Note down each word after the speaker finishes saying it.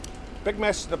Big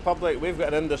message to the public, we've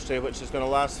got an industry which is going to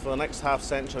last for the next half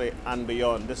century and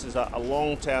beyond. This is a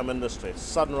long-term industry,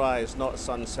 sunrise, not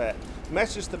sunset.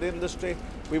 Message to the industry,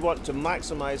 we want to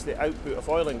maximise the output of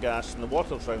oil and gas in the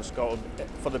waters around Scotland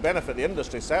for the benefit of the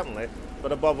industry certainly,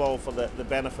 but above all for the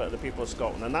benefit of the people of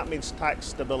Scotland, and that means tax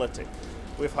stability.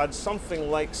 We've had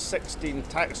something like 16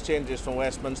 tax changes from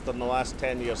Westminster in the last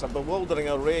 10 years, a bewildering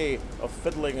array of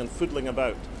fiddling and foodling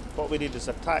about. What we need is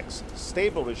a tax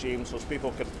stable regime so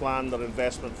people can plan their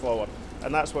investment forward,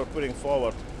 and that's what we're putting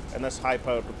forward in this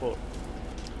high-powered report.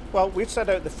 Well, we've set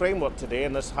out the framework today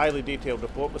in this highly detailed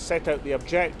report. We've set out the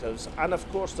objectives, and of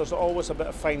course there's always a bit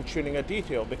of fine-tuning of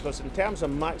detail, because in terms of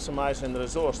maximising the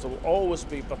resource there will always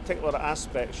be particular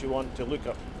aspects you want to look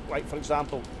at, like for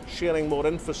example sharing more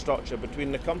infrastructure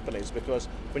between the companies, because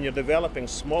when you're developing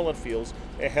smaller fields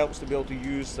it helps to be able to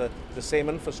use the same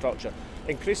infrastructure.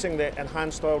 Increasing the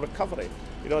enhanced oil recovery.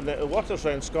 You know, in the waters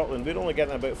around Scotland we're only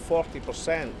getting about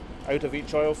 40% out of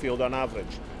each oil field on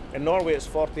average. In Norway it's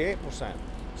 48%.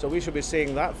 So we should be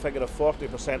seeing that figure of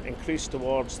 40% increase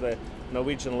towards the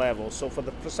Norwegian level. So for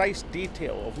the precise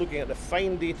detail of looking at the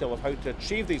fine detail of how to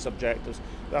achieve these objectives,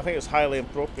 I think it's highly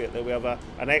appropriate that we have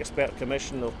an expert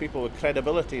commission of people with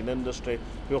credibility in the industry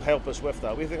who will help us with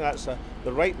that. We think that's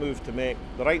the right move to make,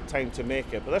 the right time to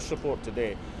make it. But this report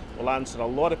today will answer a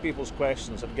lot of people's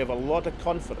questions and give a lot of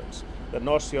confidence that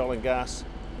North Sea oil and gas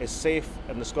is safe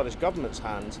in the Scottish Government's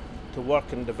hands to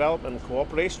work in development and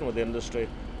cooperation with the industry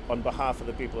on behalf of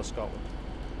the people of Scotland.